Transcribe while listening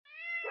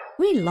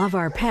We love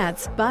our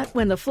pets, but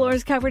when the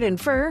floor's covered in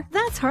fur,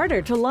 that's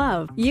harder to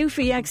love.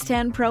 Eufy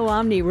X10 Pro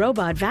Omni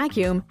Robot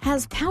Vacuum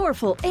has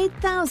powerful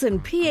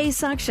 8,000 PA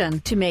suction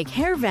to make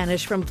hair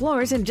vanish from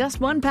floors in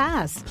just one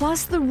pass.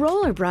 Plus, the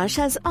roller brush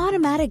has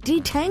automatic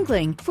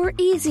detangling for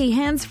easy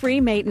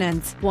hands-free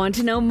maintenance. Want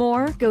to know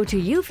more? Go to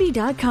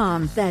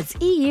eufy.com, that's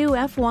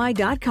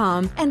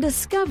EUFY.com, and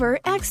discover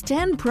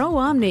X10 Pro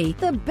Omni,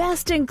 the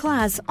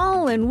best-in-class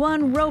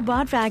all-in-one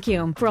robot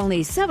vacuum for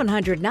only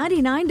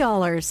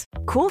 $799.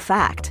 Cool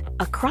fact,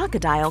 a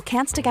crocodile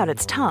can't stick out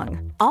its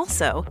tongue.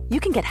 Also, you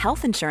can get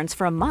health insurance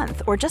for a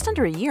month or just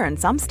under a year in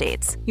some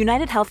states.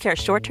 United Healthcare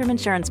short-term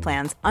insurance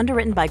plans,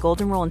 underwritten by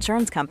Golden Rule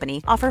Insurance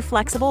Company, offer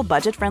flexible,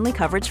 budget-friendly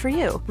coverage for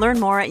you. Learn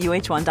more at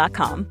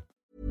UH1.com.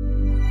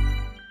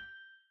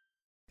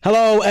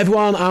 Hello,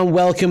 everyone, and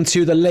welcome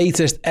to the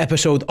latest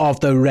episode of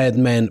the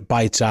Redmen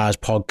Bitesize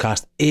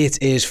podcast.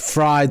 It is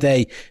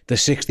Friday, the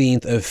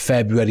 16th of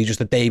February, just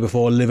the day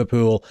before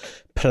Liverpool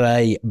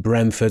play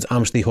Brentford.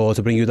 I'm Steve Hall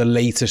to bring you the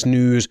latest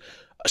news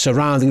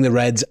surrounding the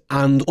Reds,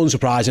 and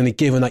unsurprisingly,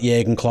 given that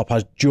Jurgen Klopp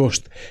has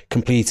just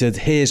completed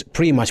his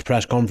pre-match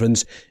press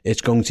conference,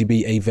 it's going to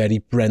be a very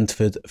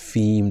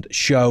Brentford-themed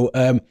show.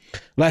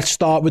 Let's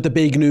start with the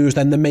big news,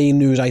 then the main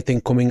news, I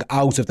think, coming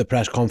out of the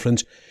press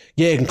conference.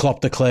 Jurgen Klopp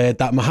declared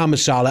that Mohamed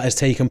Salah has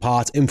taken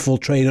part in full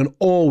training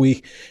all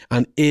week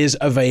and is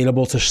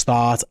available to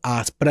start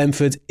at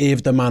Brentford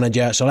if the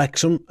manager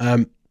selects him.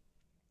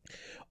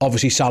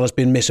 Obviously, Salah's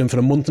been missing for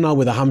a month now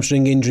with a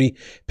hamstring injury,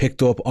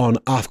 picked up on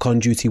AFCON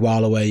duty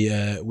while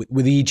away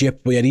with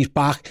Egypt. But yeah, he's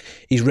back.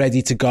 He's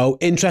ready to go.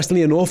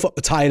 Interestingly enough,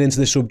 tying into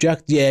the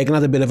subject, Jurgen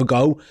had a bit of a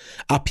go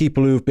at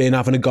people who've been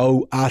having a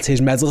go at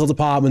his medical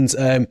department.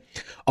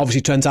 Obviously,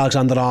 Trent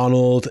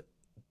Alexander-Arnold,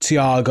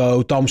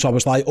 Thiago, Dom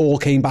Szoboszlai all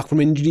came back from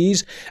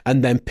injuries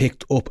and then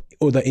picked up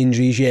other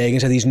injuries.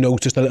 Jurgen said he's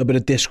noticed a little bit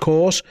of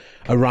discourse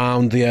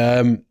around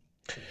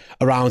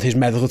around his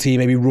medical team,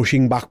 maybe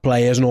rushing back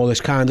players and all this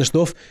kind of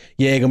stuff.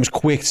 Jurgen was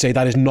quick to say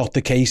that is not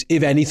the case.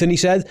 If anything, he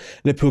said,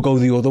 Liverpool go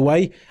the other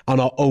way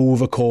and are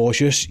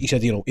overcautious. He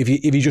said, if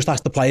you just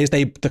ask the players,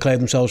 they declare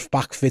themselves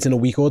back fit in a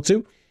week or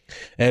two.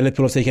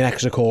 Liverpool have taken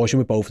extra caution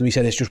with both of them. He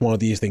said it's just one of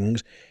these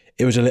things.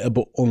 It was a little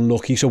bit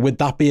unlucky. So with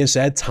that being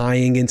said,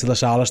 tying into the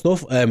Salah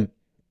stuff,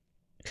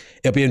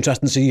 it'll be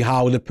interesting to see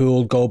how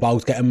Liverpool go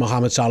about getting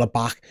Mohamed Salah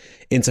back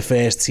into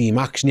first team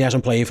action. He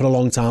hasn't played for a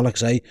long time, like I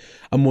say,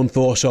 a month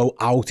or so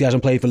out. He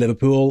hasn't played for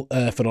Liverpool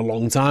for a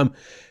long time.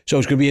 So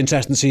it's going to be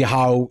interesting to see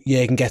how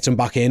Jurgen gets him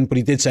back in. But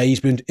he did say he's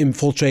been in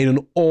full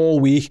training all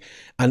week,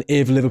 and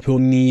if Liverpool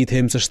need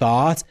him to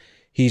start,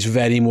 he's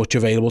very much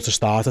available to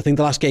start. I think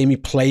the last game he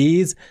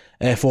played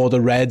for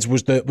the Reds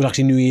was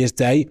actually New Year's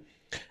Day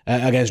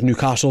against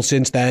Newcastle.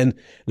 Since then,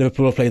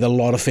 Liverpool have played a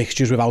lot of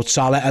fixtures without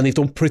Salah, and they've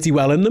done pretty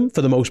well in them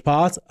for the most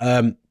part.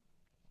 Yet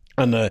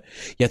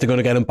they're going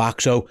to get him back.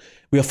 So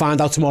we'll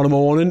find out tomorrow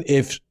morning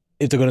if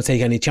they're going to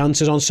take any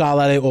chances on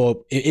Salah,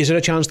 or is there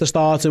a chance to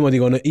start him, or are they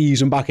going to ease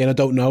him back in? I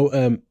don't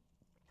know.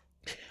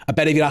 I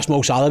bet if you ask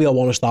Mo Salah, he'll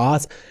want to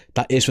start.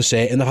 That is for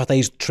certain. The fact that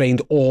he's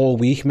trained all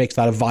week makes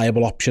that a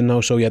viable option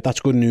now. So yeah,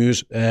 that's good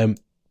news.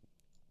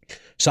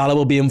 Salah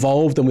will be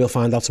involved, and we'll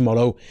find out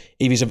tomorrow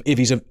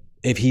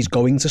if he's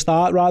going to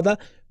start, rather.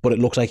 But it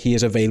looks like he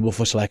is available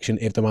for selection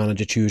if the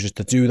manager chooses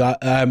to do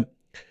that.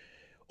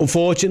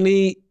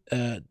 Unfortunately,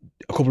 a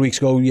couple of weeks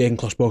ago, Jurgen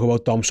Klopp spoke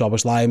about Dom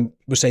Szoboszlai and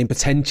was saying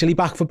potentially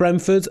back for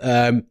Brentford.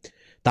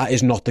 That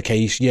is not the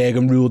case.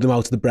 Jurgen ruled him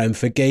out of the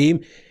Brentford game.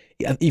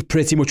 He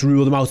pretty much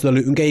ruled him out of the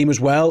Luton game as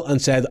well,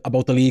 and said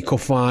about the League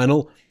Cup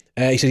final.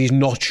 He said he's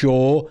not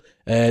sure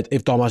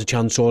if Dom has a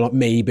chance or not,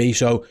 maybe.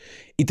 So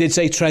he did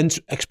say Trent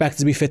expected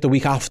to be fit the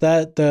week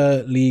after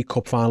the League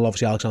Cup final.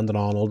 Obviously,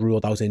 Alexander-Arnold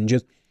ruled out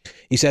injured.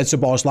 He said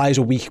Szoboszlai is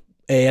a week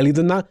earlier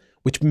than that,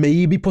 which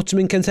maybe puts him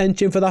in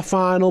contention for that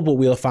final, but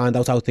we'll find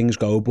out how things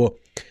go. But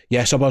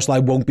yeah,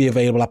 Szoboszlai won't be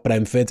available at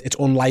Brentford. It's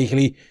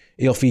unlikely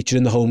he'll feature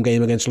in the home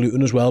game against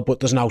Luton as well, but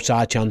there's an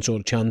outside chance or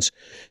a chance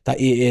that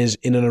he is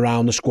in and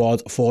around the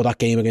squad for that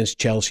game against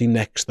Chelsea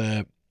next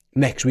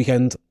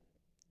weekend.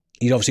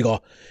 He's obviously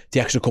got the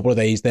extra couple of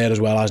days there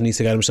as well, hasn't he,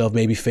 to get himself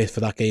maybe fit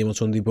for that game on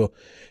Sunday. But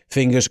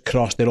fingers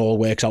crossed it all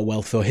works out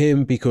well for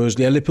him, because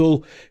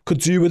Liverpool could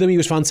do with him. He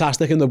was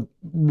fantastic, and the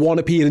one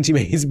appearance he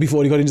made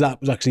before he got into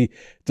that was actually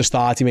the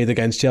start he made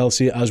against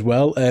Chelsea as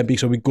well. So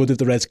it'll be good if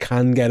the Reds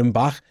can get him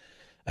back.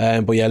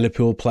 But yeah,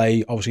 Liverpool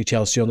play obviously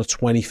Chelsea on the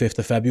 25th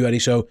of February,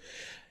 so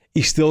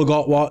he's still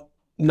got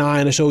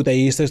 9 or so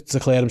days to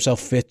declare himself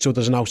fit. So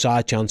there's an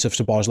outside chance of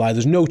Szoboszlai.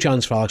 There's no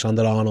chance for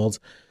Alexander-Arnold.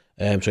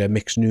 So yeah,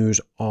 mixed news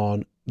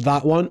on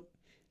that one.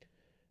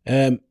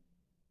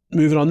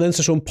 Moving on then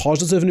to some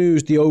positive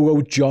news.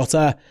 Diogo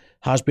Jota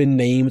has been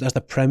named as the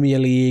Premier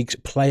League's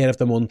Player of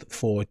the Month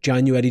for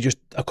January, just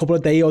a couple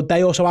of day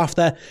or so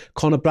after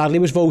Conor Bradley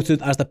was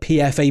voted as the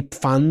PFA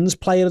Fans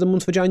Player of the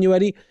Month for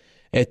January.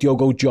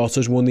 Diogo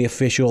Jota's won the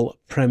official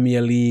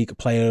Premier League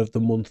Player of the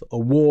Month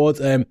award.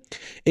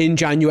 In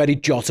January,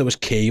 Jota was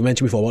key. You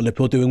mentioned before,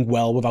 Liverpool doing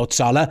well without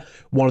Salah.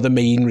 One of the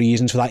main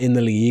reasons for that in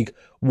the league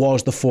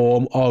was the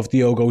form of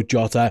Diogo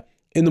Jota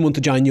in the month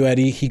of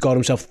January, he got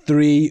himself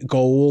 3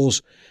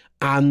 goals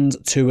and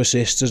 2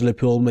 assists as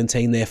Liverpool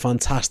maintain their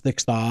fantastic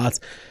start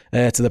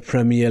to the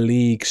Premier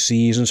League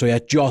season. So yeah,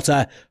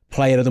 Jota,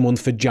 player of the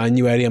month for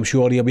January. I'm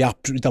sure he'll be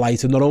absolutely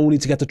delighted not only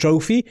to get the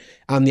trophy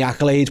and the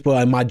accolades, but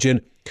I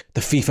imagine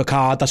the FIFA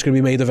card that's going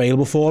to be made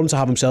available for him to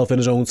have himself in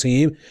his own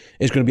team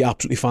is going to be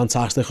absolutely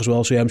fantastic as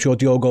well. So yeah, I'm sure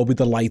Diogo will be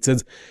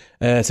delighted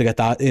to get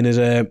that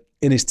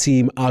in his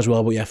team as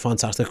well. But yeah,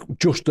 fantastic.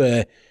 Just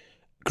a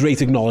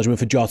great acknowledgement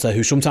for Jota,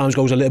 who sometimes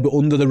goes a little bit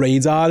under the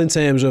radar in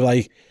terms of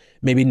like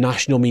maybe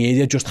national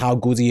media, just how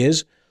good he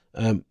is.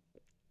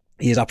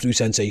 He is absolutely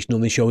sensational,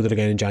 and he showed it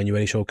again in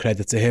January, so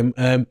credit to him.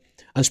 And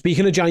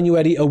speaking of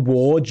January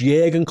awards,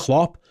 Jurgen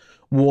Klopp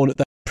won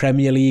the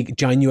Premier League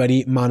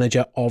January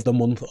Manager of the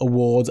Month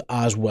award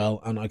as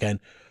well, and again,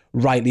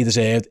 rightly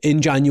deserved. In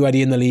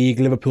January in the league,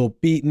 Liverpool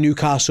beat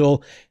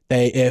Newcastle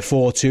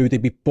 4-2, they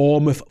beat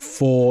Bournemouth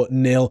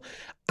 4-0,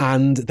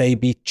 and they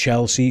beat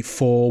Chelsea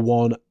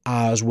 4-1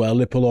 as well.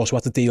 Liverpool also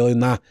had to deal in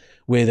that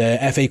with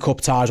FA Cup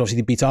ties.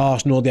 Obviously, they beat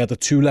Arsenal. They had the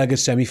 2-legged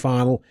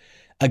semi-final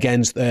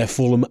against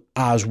Fulham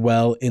as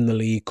well in the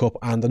League Cup,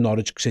 and the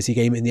Norwich City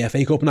game in the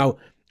FA Cup. Now,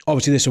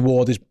 obviously, this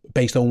award is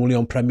based only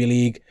on Premier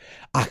League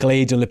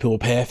accolades, and Liverpool were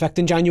perfect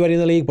in January in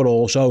the league, but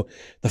also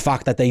the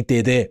fact that they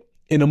did it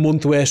in a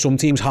month where some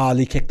teams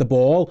hardly kicked the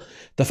ball,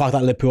 the fact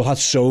that Liverpool had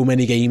so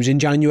many games in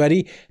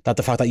January, that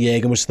the fact that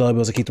Jurgen was still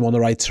able to keep them on the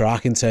right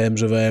track in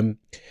terms of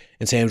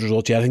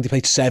results. Yeah, I think they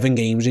played 7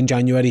 games in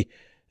January,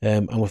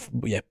 and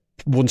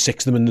won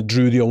 6 of them and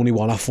drew the only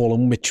one at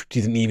Fulham, which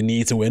they didn't even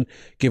need to win,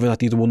 given that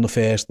they'd won the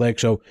first leg.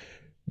 So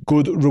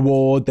good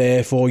reward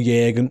there for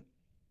Jurgen.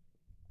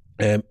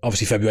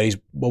 Obviously February's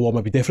one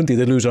might be different. He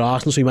did lose at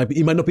Arsenal, so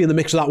he might not be in the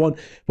mix of that one,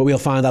 but we'll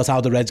find out how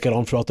the Reds get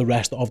on throughout the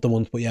rest of the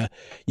month. But yeah,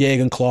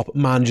 Jurgen Klopp,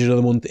 Manager of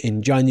the Month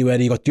in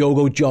January. You got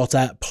Diogo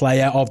Jota,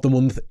 Player of the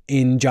Month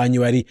in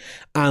January,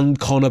 and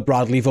Conor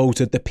Bradley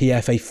voted the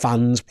PFA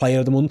Fans Player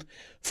of the Month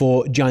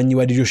for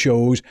January. Just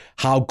shows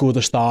how good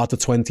a start to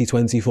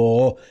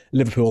 2024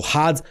 Liverpool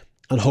had,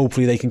 and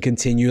hopefully they can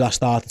continue that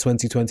start to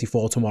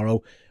 2024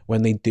 tomorrow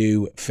when they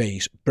do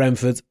face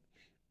Brentford.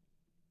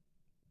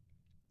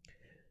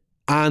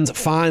 And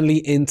finally,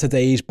 in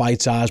today's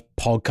Bitesize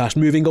podcast,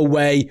 moving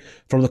away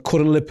from the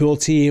current Liverpool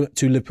team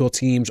to Liverpool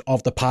teams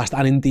of the past,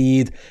 and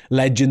indeed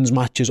legends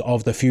matches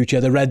of the future.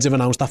 The Reds have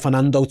announced that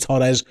Fernando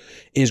Torres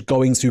is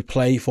going to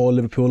play for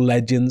Liverpool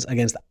Legends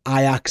against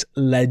Ajax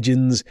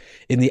Legends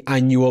in the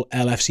annual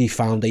LFC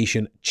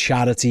Foundation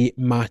charity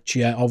match.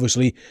 Yeah,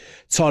 obviously,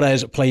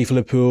 Torres played for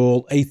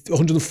Liverpool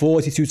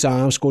 142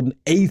 times, scored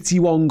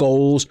 81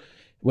 goals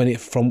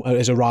from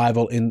his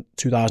arrival in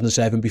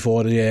 2007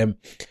 before the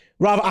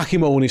rather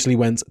acrimoniously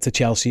went to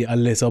Chelsea a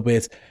little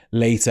bit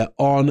later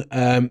on.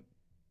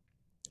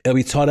 It'll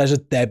be Torres'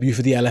 debut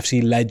for the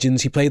LFC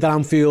Legends. He played at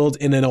Anfield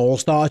in an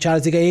all-star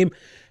charity game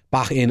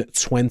back in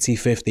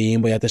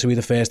 2015. But yeah, this will be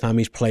the first time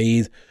he's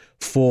played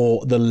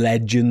for the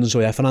Legends.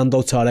 So yeah,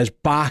 Fernando Torres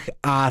back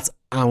at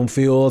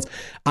Anfield.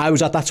 I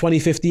was at that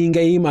 2015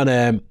 game,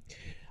 and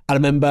I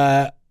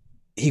remember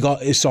he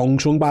got his song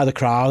sung by the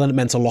crowd, and it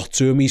meant a lot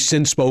to him. He's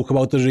since spoke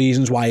about the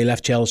reasons why he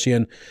left Chelsea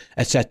and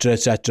etc,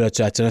 etc,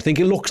 etc. And I think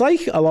it looks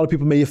like a lot of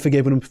people may have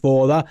forgiven him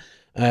for that.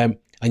 And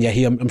yeah,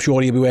 I'm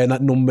sure he'll be wearing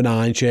that number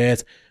 9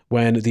 shirt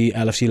when the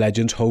LFC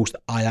Legends host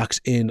Ajax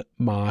in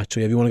March.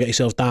 So if you want to get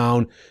yourself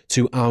down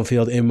to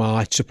Anfield in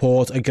March,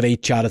 support a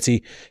great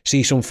charity,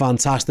 see some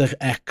fantastic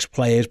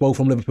ex-players, both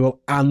from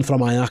Liverpool and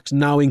from Ajax,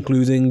 now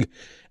including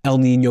El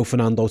Nino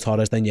Fernando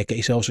Torres, then yeah, get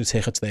yourself some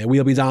tickets there.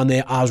 We'll be down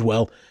there as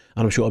well,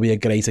 and I'm sure it'll be a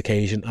great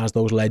occasion, as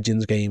those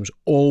Legends games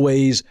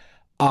always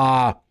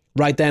are.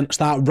 Right then,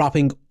 start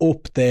wrapping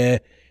up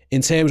there.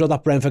 In terms of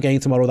that Brentford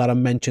game tomorrow that I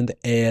mentioned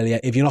earlier,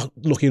 if you're not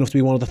lucky enough to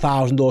be one of the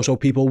 1,000 or so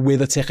people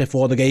with a ticket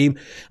for the game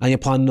and you're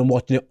planning on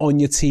watching it on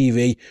your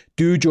TV,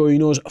 do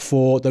join us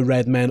for the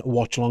Redmen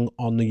watch along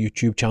on the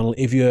YouTube channel.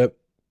 If you're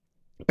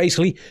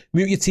basically,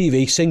 mute your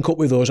TV, sync up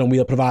with us, and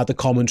we'll provide the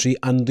commentary,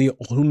 and the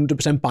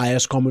 100%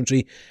 biased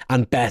commentary,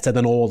 and better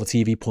than all the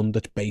TV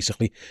pundits,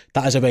 basically.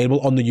 That is available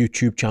on the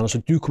YouTube channel, so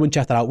do come and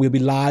check that out. We'll be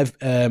live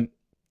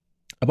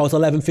about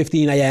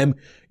 11:15am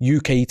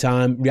UK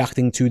time,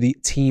 reacting to the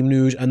team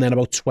news, and then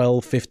about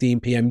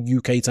 12:15pm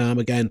UK time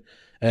again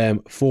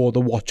for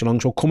the watch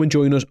along. So come and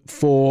join us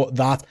for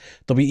that.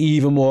 There'll be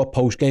even more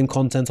post-game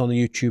content on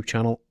the YouTube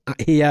channel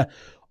here,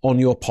 on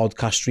your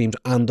podcast streams,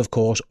 and of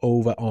course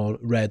over on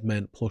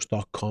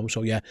redmenplus.com.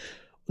 So yeah,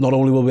 not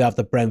only will we have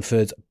the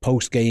Brentford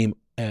post-game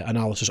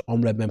analysis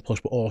on Redmen Plus,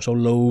 but also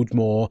loads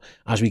more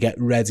as we get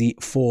ready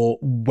for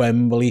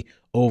Wembley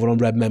over on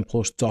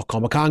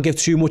redmenplus.com. I can't give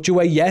too much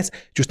away yet,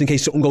 just in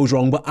case something goes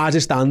wrong, but as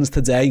it stands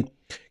today,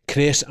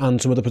 Chris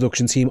and some of the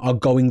production team are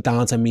going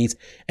down to meet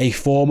a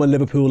former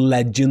Liverpool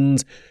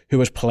legend who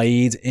has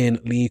played in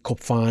League Cup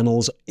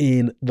finals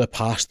in the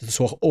past to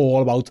talk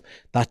all about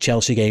that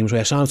Chelsea game.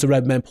 So sign up to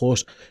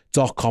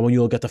redmenplus.com and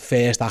you'll get the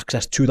first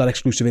access to that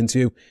exclusive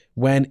interview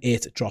when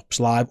it drops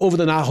live. Other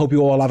than that, I hope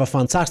you all have a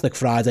fantastic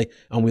Friday,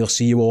 and we'll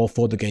see you all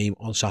for the game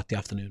on Saturday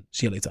afternoon.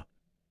 See you later.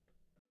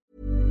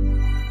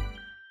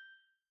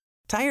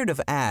 Tired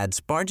of ads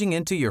barging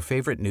into your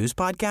favorite news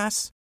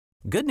podcasts?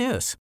 Good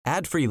news.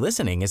 Ad-free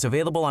listening is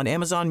available on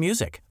Amazon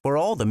Music for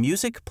all the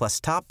music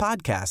plus top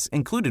podcasts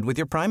included with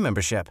your Prime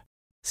membership.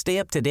 Stay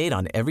up to date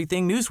on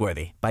everything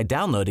newsworthy by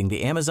downloading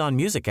the Amazon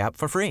Music app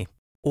for free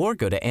or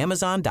go to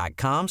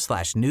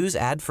amazon.com/news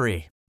ad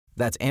free.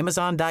 That's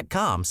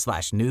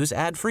amazon.com/news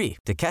ad free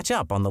to catch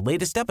up on the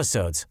latest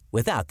episodes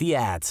without the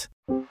ads.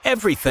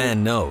 Every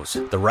fan knows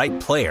the right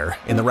player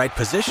in the right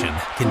position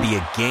can be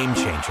a game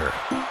changer.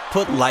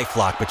 Put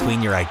LifeLock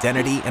between your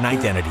identity and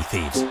identity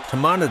thieves to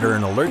monitor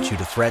and alert you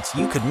to threats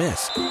you could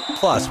miss.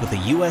 Plus, with a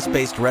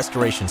U.S.-based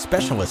restoration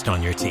specialist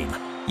on your team,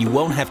 you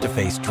won't have to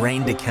face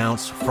drained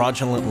accounts,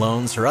 fraudulent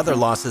loans, or other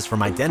losses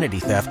from identity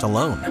theft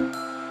alone.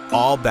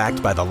 All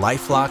backed by the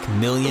LifeLock $1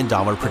 Million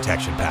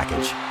Protection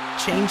Package.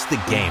 Change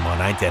the game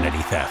on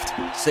identity theft.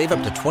 Save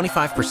up to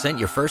 25%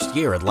 your first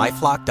year at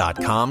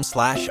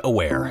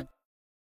LifeLock.com/aware.